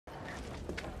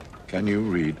Can you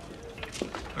read?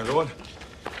 My lord?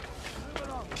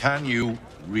 Can you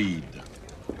read?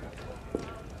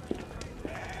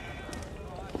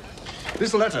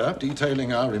 This letter,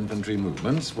 detailing our infantry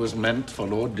movements, was meant for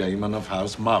Lord Damon of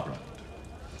House Marbrand.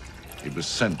 It was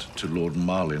sent to Lord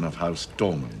Marlin of House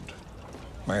Dormond.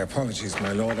 My apologies,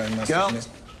 my lord. I must Girl, have missed...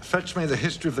 fetch me the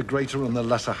history of the greater and the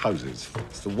lesser houses.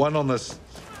 It's the one on this...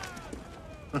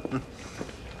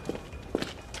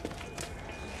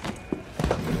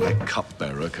 My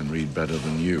cupbearer can read better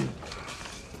than you.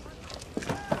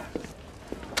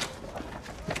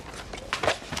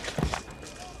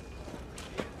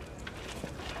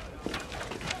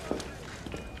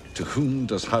 To whom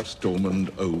does House Dormond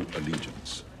owe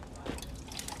allegiance?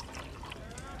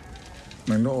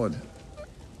 My lord,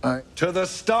 To the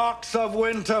Starks of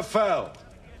Winterfell,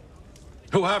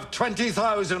 who have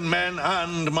 20,000 men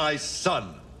and my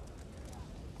son.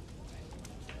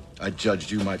 I judged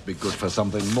you might be good for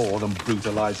something more than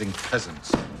brutalizing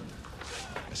peasants.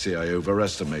 I see I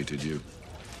overestimated you.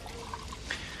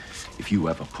 If you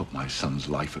ever put my son's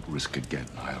life at risk again,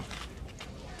 I'll...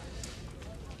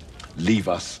 leave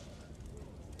us.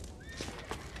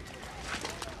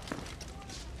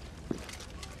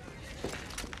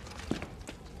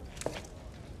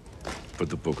 Put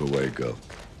the book away, girl.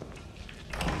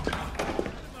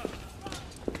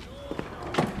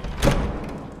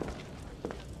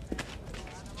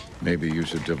 Maybe you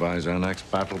should devise our next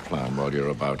battle plan while you're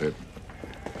about it.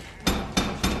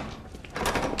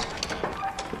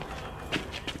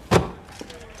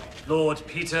 Lord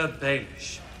Peter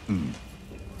Baelish.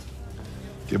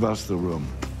 Give us the room.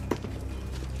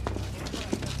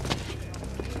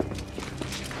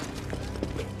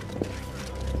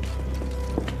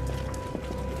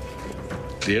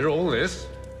 Clear all this?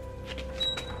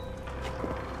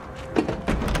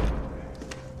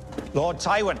 Lord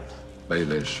Tywin.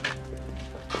 Baelish.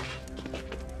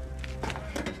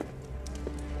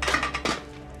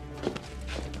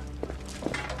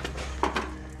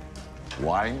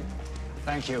 Wine?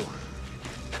 Thank you.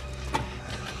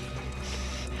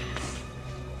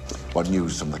 What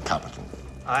news from the capital?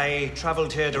 I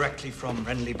traveled here directly from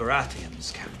Renly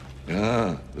Baratheon's camp.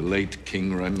 Ah, the late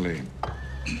King Renly.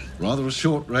 Rather a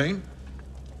short reign.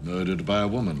 Murdered by a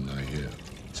woman, I hear.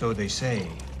 So they say.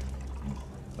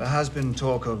 There has been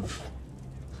talk of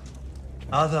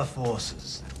other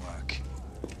forces at work.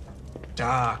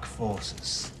 Dark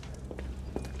forces.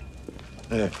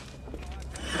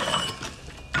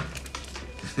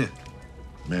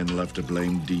 Men love to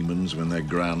blame demons when their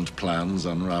grand plans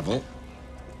unravel.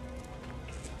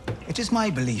 It is my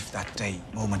belief that a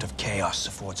moment of chaos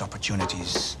affords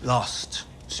opportunities lost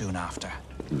soon after.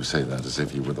 You say that as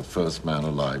if you were the first man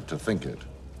alive to think it.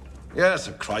 Yes,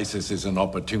 a crisis is an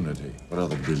opportunity. What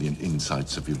other brilliant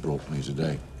insights have you brought me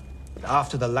today?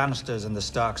 After the Lannisters and the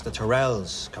Starks, the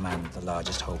Tyrells command the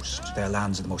largest host. Their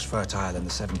lands are the most fertile in the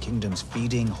Seven Kingdoms,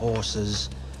 feeding horses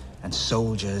and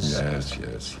soldiers. Yes,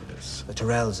 yes, yes. The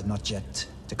Tyrells have not yet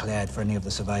declared for any of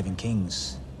the surviving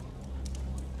kings.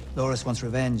 Loras wants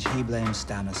revenge. He blames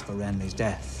Stannis for Renly's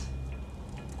death.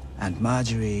 And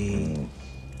Marjorie...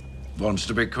 Wants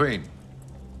to be queen.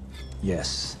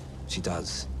 Yes, she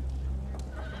does.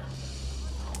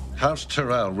 House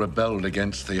Tyrell rebelled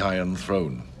against the Iron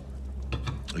Throne.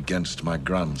 Against my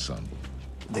grandson.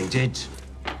 They did.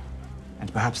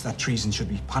 And perhaps that treason should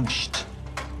be punished.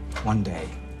 One day.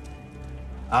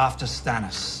 After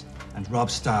Stannis and Robb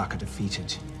Stark are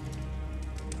defeated.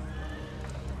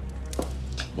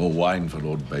 More wine for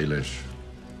Lord Baelish.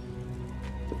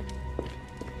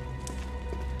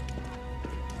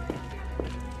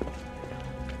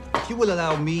 If you will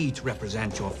allow me to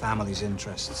represent your family's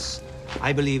interests,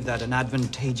 I believe that an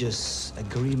advantageous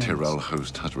agreement... Tyrell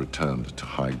host has returned to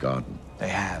High Garden. They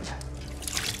have.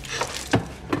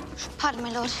 Pardon,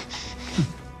 my lord.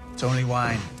 It's only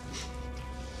wine.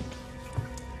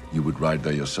 You would ride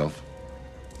there yourself?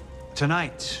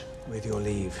 Tonight, with your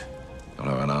leave. I'll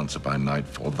have an answer by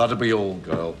nightfall. That'll be all,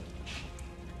 girl.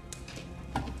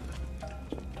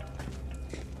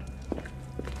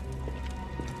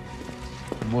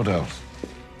 What else?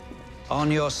 On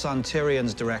your son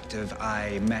Tyrion's directive,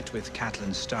 I met with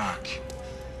Catelyn Stark.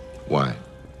 Why?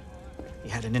 He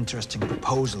had an interesting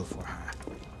proposal for her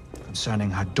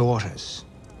concerning her daughters.